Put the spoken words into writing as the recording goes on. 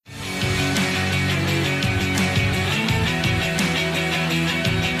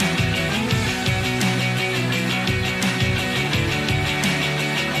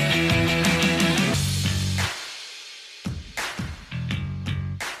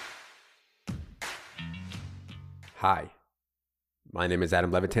Hi, my name is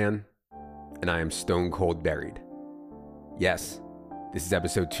Adam Levitan, and I am stone cold buried. Yes, this is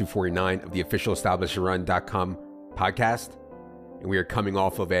episode 249 of the official EstablishArun.com podcast, and we are coming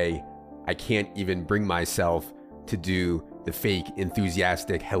off of I can't even bring myself to do the fake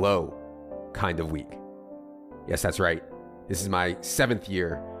enthusiastic hello kind of week. Yes, that's right. This is my 7th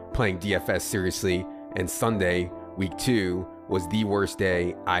year playing DFS seriously, and Sunday, week 2, was the worst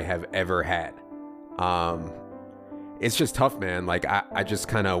day I have ever had. It's just tough, man. Like, I just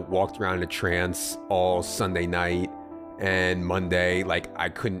kind of walked around in a trance all Sunday night and Monday. Like, I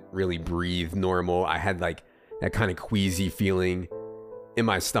couldn't really breathe normal. I had like that kind of queasy feeling in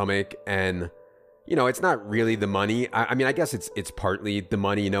my stomach. And, you know, it's not really the money. I mean, I guess it's partly the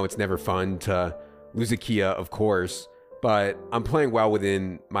money. You know, it's never fun to lose a Kia, of course. But I'm playing well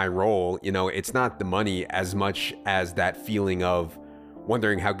within my role. You know, it's not the money as much as that feeling of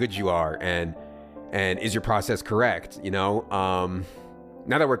wondering how good you are and is your process correct? You know,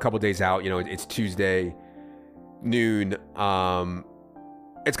 now that we're a couple days out, you know, it's Tuesday noon.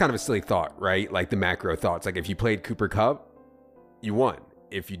 It's kind of a silly thought, right? Like the macro thoughts. Like if you played Cooper Kupp, you won.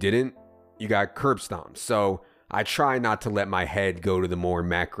 If you didn't, you got curb stomped. So I try not to let my head go to the more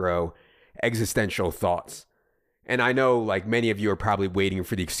macro existential thoughts. And I know like many of you are probably waiting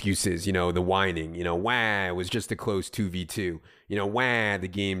for the excuses, you know, the whining, you know, wah, it was just a close 2v2. You know, wah, the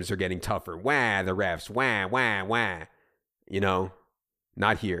games are getting tougher. Wah, the refs, wah, wah, wah. You know,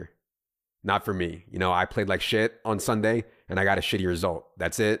 not here. Not for me. You know, I played like shit on Sunday and I got a shitty result.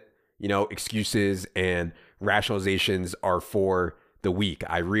 That's it. You know, excuses and rationalizations are for the weak.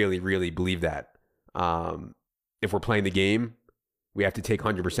 I really, really believe that. If we're playing the game, we have to take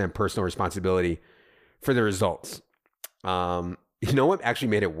 100% personal responsibility for the results. You know what actually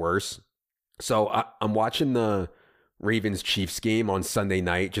made it worse? So I'm watching the Ravens-Chiefs game on Sunday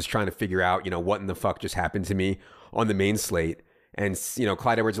night, just trying to figure out, you know, what in the fuck just happened to me on the main slate. And, you know,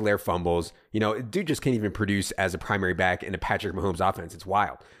 Clyde Edwards-Helaire fumbles. You know, dude just can't even produce as a primary back in a Patrick Mahomes offense. It's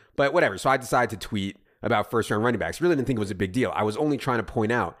wild. But whatever. So I decided to tweet about first-round running backs. Really didn't think it was a big deal. I was only trying to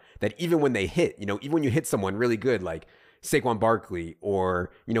point out that even when they hit, you know, even when you hit someone really good, like Saquon Barkley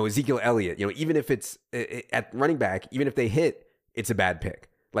or, you know, Ezekiel Elliott, you know, even if it's at running back, even if they hit, it's a bad pick.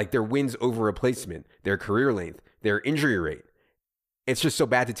 Like their wins over replacement, their career length, their injury rate. It's just so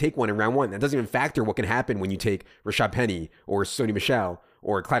bad to take one in round one. That doesn't even factor what can happen when you take Rashad Penny or Sony Michel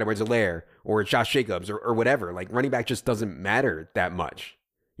or Clyde Edwards-Helaire or Josh Jacobs or whatever. Like running back just doesn't matter that much,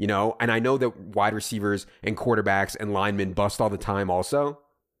 you know? And I know that wide receivers and quarterbacks and linemen bust all the time also.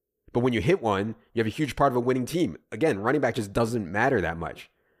 But when you hit one, you have a huge part of a winning team. Again, running back just doesn't matter that much.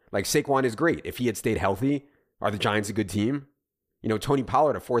 Like Saquon is great. If he had stayed healthy, are the Giants a good team? You know, Tony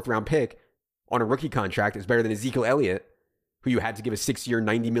Pollard, a 4th-round pick on a rookie contract, is better than Ezekiel Elliott, who you had to give a 6-year,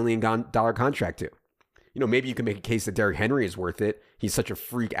 $90 million contract to. You know, maybe you can make a case that Derrick Henry is worth it. He's such a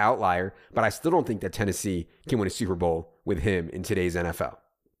freak outlier, but I still don't think that Tennessee can win a Super Bowl with him in today's NFL.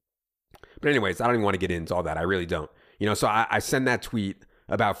 But anyways, I don't even want to get into all that. I really don't. You know, so I send that tweet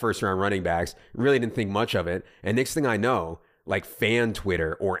about first-round running backs, really didn't think much of it. And next thing I know, like fan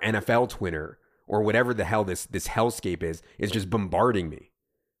Twitter or NFL Twitter or whatever the hell this hellscape is just bombarding me.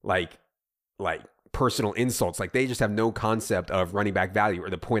 Like personal insults. Like they just have no concept of running back value or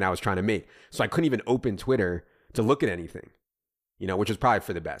the point I was trying to make. So I couldn't even open Twitter to look at anything, you know, which is probably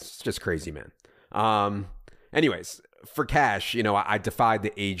for the best. It's just crazy, man. Anyways, for cash, you know, I defied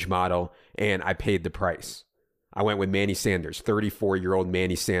the age model and I paid the price. I went with Manny Sanders, 34-year-old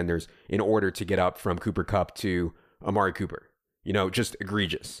Manny Sanders, in order to get up from Cooper Kupp to Amari Cooper. You know, just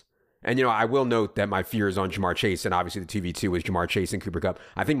egregious. And, you know, I will note that my fears on Ja'Marr Chase, and obviously the 2v2 was Ja'Marr Chase and Cooper Kupp.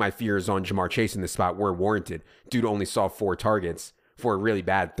 I think my fears on Ja'Marr Chase in this spot were warranted. Dude only saw 4 targets for a really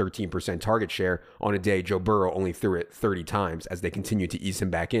bad 13% target share on a day Joe Burrow only threw it 30 times as they continue to ease him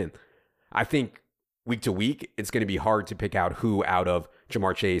back in. I think week to week, it's going to be hard to pick out who out of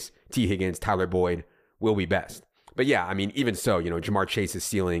Ja'Marr Chase, T. Higgins, Tyler Boyd will be best. But yeah, I mean, even so, you know, Ja'Marr Chase's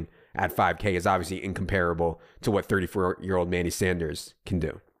ceiling at 5K is obviously incomparable to what 34-year-old Manny Sanders can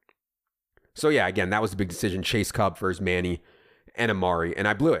do. So yeah, again, that was the big decision. Chase Kupp versus Manny and Amari. And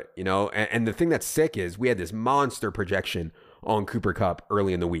I blew it, you know. And the thing that's sick is we had this monster projection on Cooper Kupp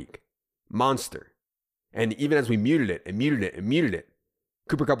early in the week. Monster. And even as we muted it,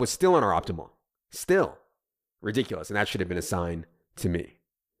 Cooper Kupp was still on our optimal. Still. Ridiculous. And that should have been a sign to me.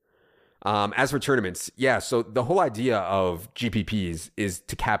 As for tournaments, yeah, so the whole idea of GPPs is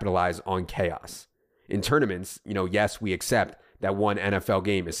to capitalize on chaos. In tournaments, you know, yes, we accept that one NFL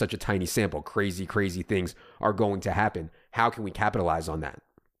game is such a tiny sample. Crazy things are going to happen. How can we capitalize on that?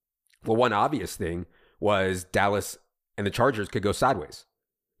 Well, one obvious thing was Dallas and the Chargers could go sideways.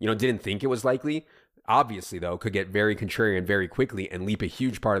 You know, didn't think it was likely. obviously, though, could get very contrarian very quickly and leap a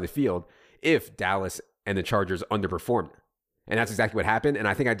huge part of the field if Dallas and the Chargers underperformed. And that's exactly what happened. And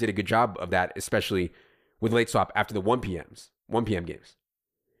I think I did a good job of that, especially with late swap after the 1 p.m. games.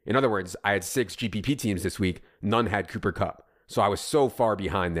 In other words, I had 6 GPP teams this week. None had Cooper Kupp. So I was so far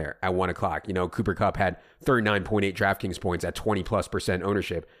behind there at 1 o'clock. Cooper Kupp had 39.8 DraftKings points at 20+%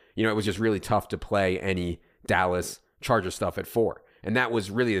 ownership. It was just really tough to play any Dallas Charger stuff at 4. And that was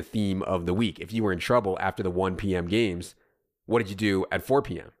really the theme of the week. If you were in trouble after the 1 p.m. games, what did you do at 4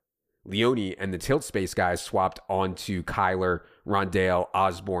 p.m.? Leone and the Tilt Space guys swapped onto Kyler, Rondale,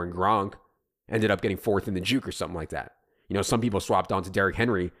 Osborne, Gronk, ended up getting 4th in the juke or something like that. Some people swapped onto Derrick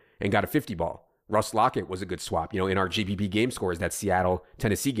Henry and got a 50 ball. Russ Lockett was a good swap. In our GPP game scores, that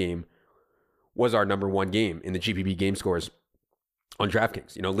Seattle-Tennessee game was our number 1 game in the GPP game scores on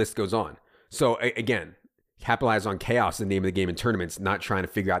DraftKings. List goes on. So again, capitalize on chaos is the name of the game in tournaments, not trying to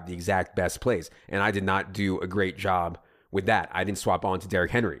figure out the exact best plays. And I did not do a great job with that. I didn't swap on to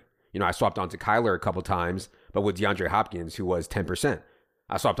Derrick Henry. I swapped on to Kyler a couple times, but with DeAndre Hopkins, who was 10%.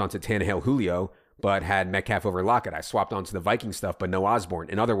 I swapped on to Tannehill, Julio, but had Metcalf over Lockett. I swapped onto the Viking stuff, but no Osborne.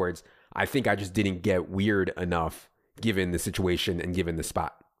 In other words, I think I just didn't get weird enough given the situation and given the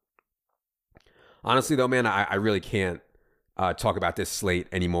spot. Honestly, though, man, I really can't talk about this slate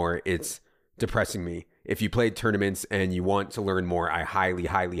anymore. It's depressing me. If you played tournaments and you want to learn more, I highly,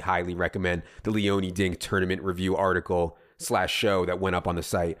 highly, highly recommend the Leone Dink tournament review article / show that went up on the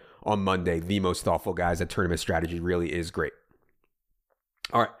site on Monday. The Most Thoughtful Guys at Tournament Strategy really is great.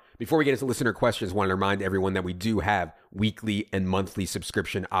 All right. Before we get into listener questions, I want to remind everyone that we do have weekly and monthly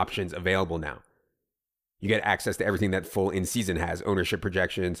subscription options available now. You get access to everything that Full In Season has: ownership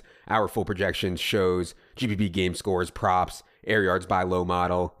projections, our full projections, shows, GPP game scores, props, air yards by low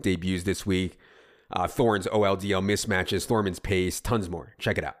model, debuts this week, Thorne's OLDL mismatches, Thorman's pace, tons more.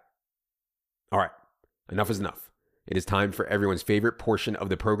 Check it out. All right, enough is enough. It is time for everyone's favorite portion of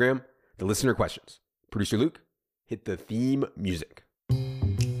the program, the listener questions. Producer Luke, hit the theme music.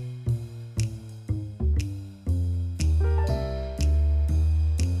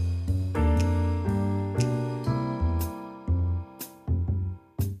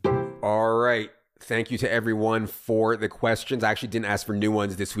 All right. Thank you to everyone for the questions. I actually didn't ask for new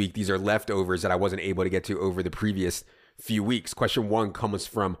ones this week. These are leftovers that I wasn't able to get to over the previous few weeks. Question 1 comes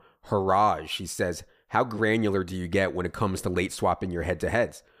from Haraj. He says, how granular do you get when it comes to late swapping your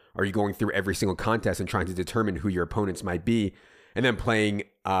head-to-heads? Are you going through every single contest and trying to determine who your opponents might be and then playing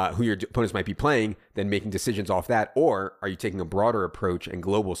who your opponents might be playing, then making decisions off that? Or are you taking a broader approach and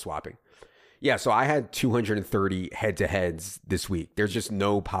global swapping? Yeah, so I had 230 head-to-heads this week. There's just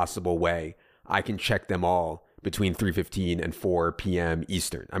no possible way I can check them all between 3:15 and 4 p.m.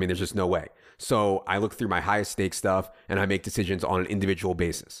 Eastern. I mean, there's just no way. So I look through my highest stake stuff and I make decisions on an individual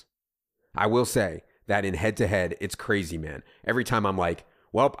basis. I will say that in head-to-head, it's crazy, man. Every time I'm like,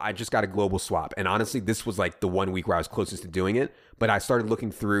 well, I just got a global swap. And honestly, this was like the 1 week where I was closest to doing it. But I started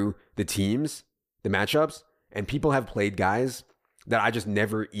looking through the teams, the matchups, and people have played guys that I just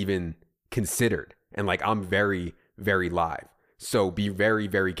never even considered. And like, I'm very, very live. So be very,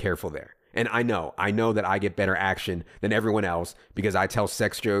 very careful there. And I know that I get better action than everyone else because I tell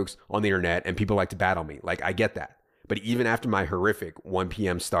sex jokes on the internet and people like to battle me. Like, I get that. But even after my horrific 1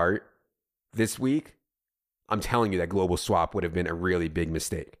 p.m. start this week, I'm telling you that global swap would have been a really big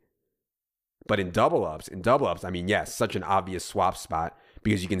mistake. But in double ups, I mean, yes, such an obvious swap spot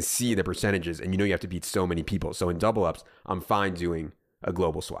because you can see the percentages and you have to beat so many people. So in double ups, I'm fine doing a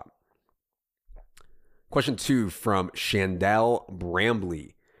global swap. Question 2 from Shandell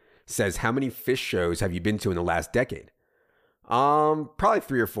Brambley says, how many fish shows have you been to in the last decade? Probably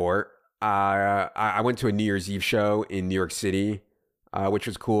 3 or 4. I went to a New Year's Eve show in New York City, which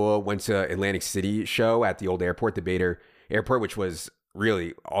was cool. Went to Atlantic City show at the old airport, the Bader Airport, which was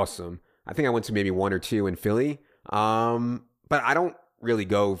really awesome. I think I went to maybe 1 or 2 in Philly. But I don't really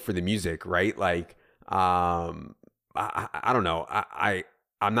go for the music, right? Like, I don't know.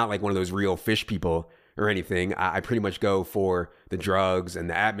 I'm not like one of those real fish people or anything. I pretty much go for the drugs and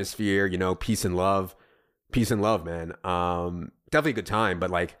the atmosphere, peace and love, man. Definitely a good time,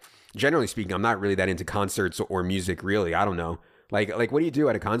 but like, generally speaking, I'm not really that into concerts or music, really. I don't know. Like, what do you do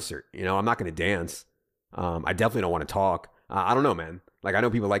at a concert? I'm not going to dance. I definitely don't want to talk. I don't know, man. Like, I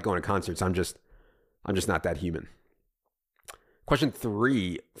know people like going to concerts. I'm just not that human. Question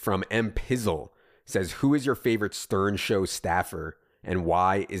 3 from M. Pizzle says, who is your favorite Stern Show staffer and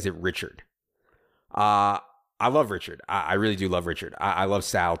why is it Richard? I love Richard. I really do love Richard. I love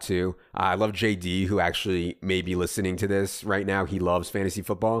Sal too. I love JD, who actually may be listening to this right now. He loves fantasy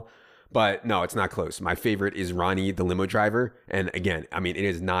football, but no, it's not close. My favorite is Ronnie, the limo driver. And again, I mean, it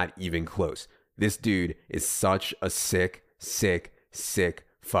is not even close. This dude is such a sick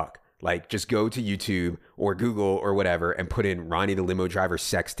fuck. Like, just go to YouTube or Google or whatever and put in Ronnie the limo driver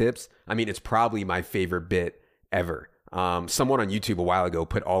sex tips. I mean, it's probably my favorite bit ever. Someone on YouTube a while ago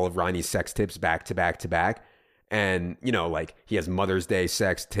put all of Ronnie's sex tips back to back to back. And, you know, like he has Mother's Day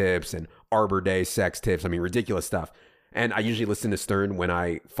sex tips and Arbor Day sex tips. I mean, ridiculous stuff. And I usually listen to Stern when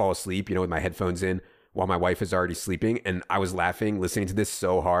I fall asleep, you know, with my headphones in while my wife is already sleeping. And I was laughing listening to this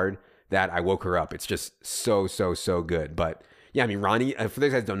so hard that I woke her up. It's just so good. But yeah, I mean, Ronnie, for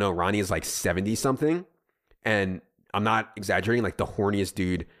those guys who don't know, Ronnie is like 70 something. And I'm not exaggerating, like the horniest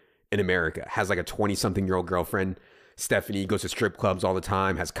dude in America. Has like a 20 something year old girlfriend. Stephanie, goes to strip clubs all the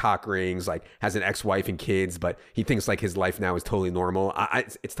time, has cock rings, like has an ex-wife and kids, but he thinks like his life now is totally normal.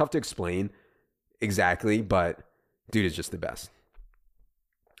 It's tough to explain exactly, but dude is just the best.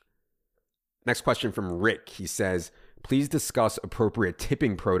 Next question from Rick. He says, please discuss appropriate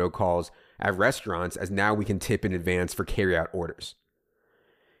tipping protocols at restaurants, as now we can tip in advance for carryout orders.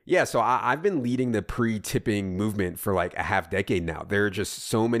 Yeah, so I've been leading the pre-tipping movement for like a half decade now. There are just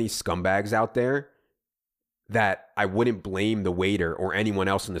so many scumbags out there that I wouldn't blame the waiter or anyone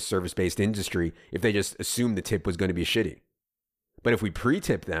else in the service-based industry if they just assumed the tip was going to be shitty. But if we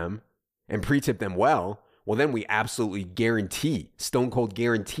pre-tip them and pre-tip them well, then we absolutely guarantee, stone cold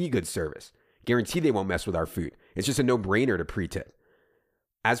guarantee good service. Guarantee they won't mess with our food. It's just a no-brainer to pre-tip.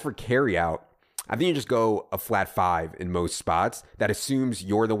 As for carryout, I think you just go a flat 5 in most spots. That assumes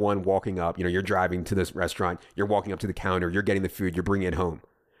you're the one walking up. You know, you're driving to this restaurant, you're walking up to the counter, you're getting the food, you're bringing it home.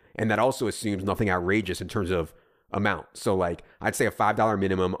 And that also assumes nothing outrageous in terms of amount. So like, I'd say a $5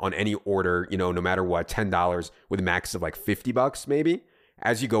 minimum on any order, you know, no matter what, $10 with a max of like $50 maybe.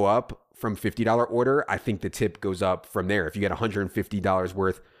 As you go up from $50 order, I think the tip goes up from there. If you get $150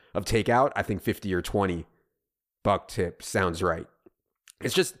 worth of takeout, I think 50 or $20 tip sounds right.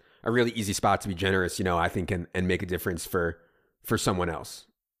 It's just a really easy spot to be generous, you know, I think, and make a difference for someone else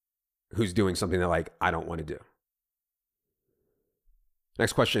who's doing something that like I don't want to do.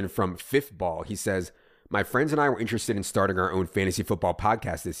 Next question from Fifth Ball. He says, my friends and I were interested in starting our own fantasy football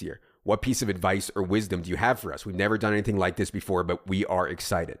podcast this year. What piece of advice or wisdom do you have for us? We've never done anything like this before, but we are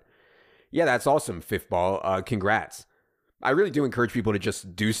excited. Yeah, that's awesome, Fifth Ball. Congrats. I really do encourage people to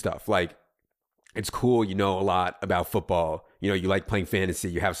just do stuff. Like, it's cool, you know a lot about football. You know, you like playing fantasy,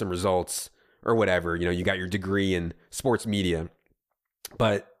 you have some results or whatever. You know, you got your degree in sports media,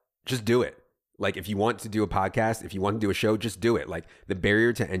 but just do it. Like, if you want to do a podcast, if you want to do a show, just do it. Like, the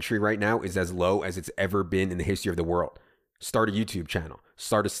barrier to entry right now is as low as it's ever been in the history of the world. Start a YouTube channel,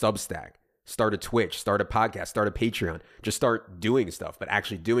 start a Substack, start a Twitch, start a podcast, start a Patreon. Just start doing stuff, but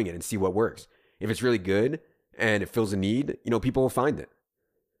actually doing it and see what works. If it's really good and it fills a need, you know, people will find it.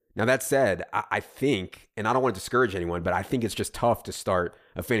 Now, that said, I think, and I don't want to discourage anyone, but I think it's just tough to start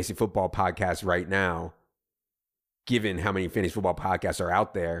a fantasy football podcast right now, given how many fantasy football podcasts are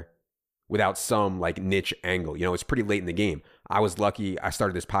out there without some like niche angle. You know, it's pretty late in the game. I was lucky. I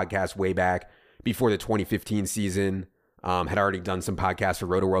started this podcast way back before the 2015 season. Had already done some podcasts for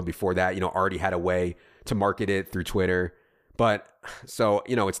RotoWorld before that, you know, already had a way to market it through Twitter. But so,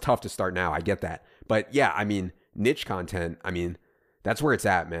 you know, it's tough to start now. I get that. But yeah, I mean, niche content, I mean, that's where it's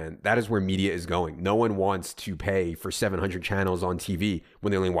at, man. That is where media is going. No one wants to pay for 700 channels on TV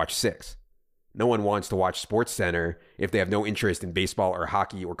when they only watch 6. No one wants to watch SportsCenter if they have no interest in baseball or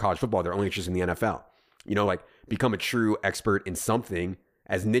hockey or college football. They're only interested in the NFL. You know, like, become a true expert in something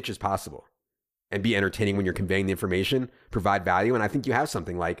as niche as possible and be entertaining when you're conveying the information, provide value. And I think you have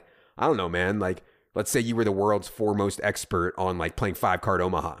something like, I don't know, man, like, let's say you were the world's foremost expert on like playing 5-card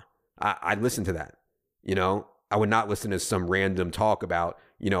Omaha. I'd listen to that. You know, I would not listen to some random talk about,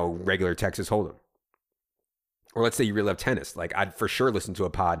 you know, regular Texas Hold'em. Or let's say you really love tennis. Like, I'd for sure listen to a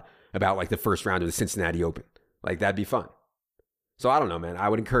pod about like the first round of the Cincinnati Open. Like, that'd be fun. So I don't know, man. I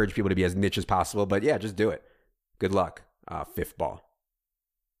would encourage people to be as niche as possible, but yeah, just do it. Good luck. Fifth Ball.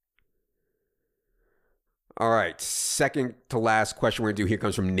 All right. Second to last question we're going to do here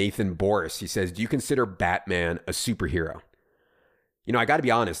comes from Nathan Boris. He says, do you consider Batman a superhero? You know, I got to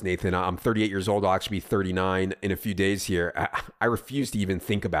be honest, Nathan. I'm 38 years old. I'll actually be 39 in a few days here. I refuse to even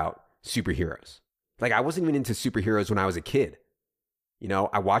think about superheroes. Like, I wasn't even into superheroes when I was a kid. You know,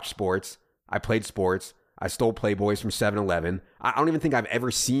 I watched sports. I played sports. I stole Playboys from 7-Eleven. I don't even think I've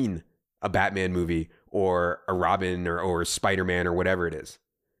ever seen a Batman movie or a Robin or Spider-Man or whatever it is.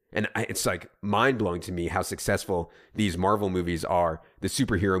 And it's like mind-blowing to me how successful these Marvel movies are, the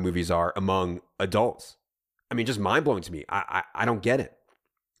superhero movies are among adults. I mean, just mind-blowing to me. I don't get it.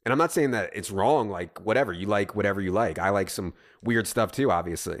 And I'm not saying that it's wrong, like, whatever. You like whatever you like. I like some weird stuff too,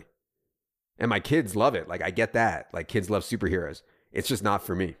 obviously. And my kids love it. Like, I get that. Like, kids love superheroes. It's just not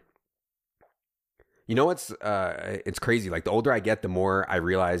for me. You know what's it's crazy. Like the older I get, the more I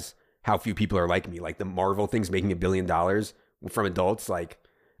realize how few people are like me. Like the Marvel things making $1 billion from adults. Like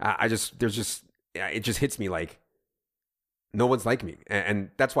I just it just hits me like no one's like me, and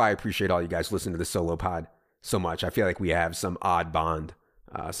that's why I appreciate all you guys listening to the solo pod so much. I feel like we have some odd bond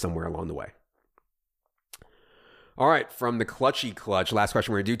somewhere along the way. All right, from the Clutchy Clutch, last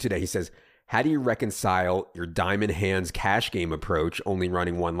question we're gonna do today. He says, how do you reconcile your Diamond Hands cash game approach, only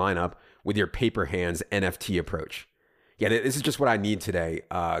running one lineup, with your Paper Hands NFT approach? Yeah, this is just what I need today,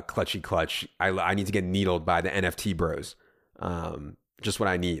 Clutchy Clutch. I need to get needled by the NFT bros. Just what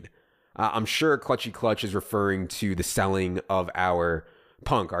I need. I'm sure Clutchy Clutch is referring to the selling of our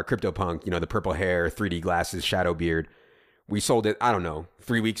punk, our crypto punk, the purple hair, 3D glasses, shadow beard. We sold it, I don't know,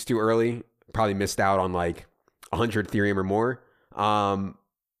 3 weeks too early. Probably missed out on like 100 Ethereum or more.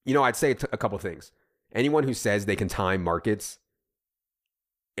 I'd say a couple things. Anyone who says they can time markets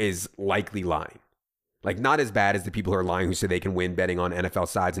is likely lying. Like, not as bad as the people who are lying who say they can win betting on NFL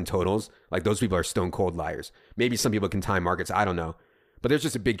sides and totals. Like, those people are stone cold liars. Maybe some people can time markets. I don't know. But there's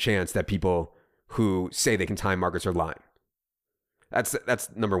just a big chance that people who say they can time markets are lying. That's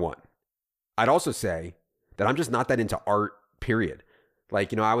number one. I'd also say that I'm just not that into art, period.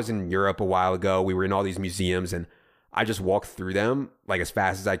 Like, I was in Europe a while ago. We were in all these museums and I just walk through them like as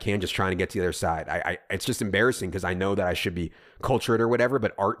fast as I can, just trying to get to the other side. It's just embarrassing because I know that I should be cultured or whatever,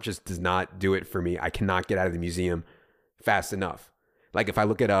 but art just does not do it for me. I cannot get out of the museum fast enough. Like if I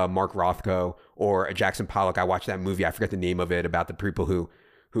look at Mark Rothko or a Jackson Pollock, I watched that movie, I forget the name of it, about the people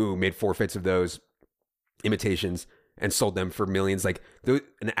who made forfeits of those imitations and sold them for millions. Like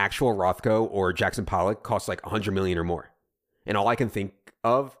an actual Rothko or Jackson Pollock costs like 100 million or more. And all I can think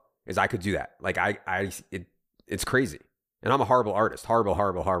of is I could do that. Like it's crazy. And I'm a horrible artist. Horrible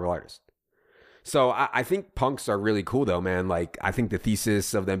artist. So I think punks are really cool though, man. Like I think the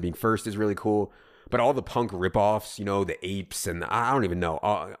thesis of them being first is really cool. But all the punk ripoffs, the apes and I don't even know,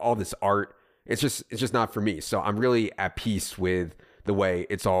 all this art, it's just not for me. So I'm really at peace with the way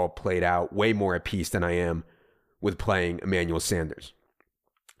it's all played out, way more at peace than I am with playing Emmanuel Sanders.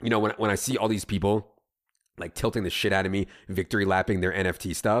 When I see all these people like tilting the shit out of me, victory lapping their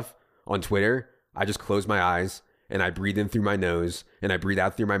NFT stuff on Twitter, I just close my eyes and I breathe in through my nose and I breathe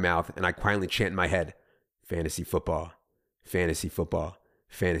out through my mouth and I quietly chant in my head, fantasy football, fantasy football,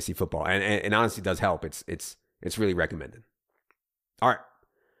 fantasy football. And it honestly does help. It's really recommended. All right.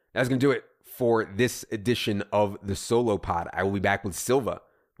 That's going to do it for this edition of the Solo Pod. I will be back with Silva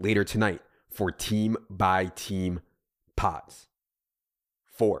later tonight for Team by Team Pods.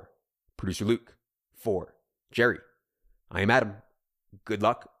 For producer Luke, for Jerry, I am Adam. Good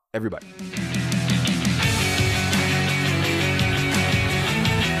luck, everybody.